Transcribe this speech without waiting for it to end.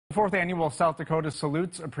The fourth annual South Dakota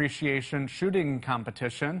Salutes Appreciation Shooting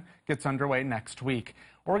Competition gets underway next week.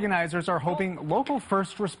 Organizers are hoping local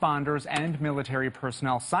first responders and military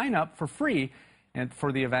personnel sign up for free and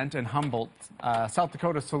for the event in Humboldt. South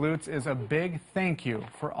Dakota Salutes is a big thank you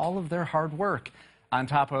for all of their hard work. On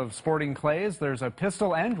top of sporting clays, there's a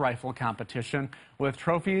pistol and rifle competition with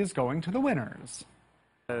trophies going to the winners.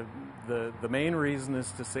 The main reason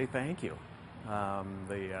is to say thank you.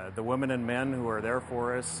 The women and men who are there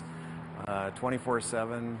for us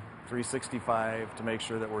 24/7, 365 to make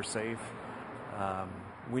sure that we're safe.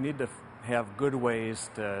 We need to have good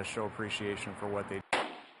ways to show appreciation for what they do.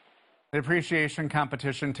 The appreciation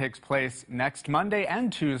competition takes place next Monday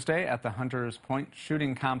and Tuesday at the Hunters Point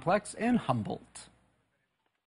Shooting Complex in Humboldt.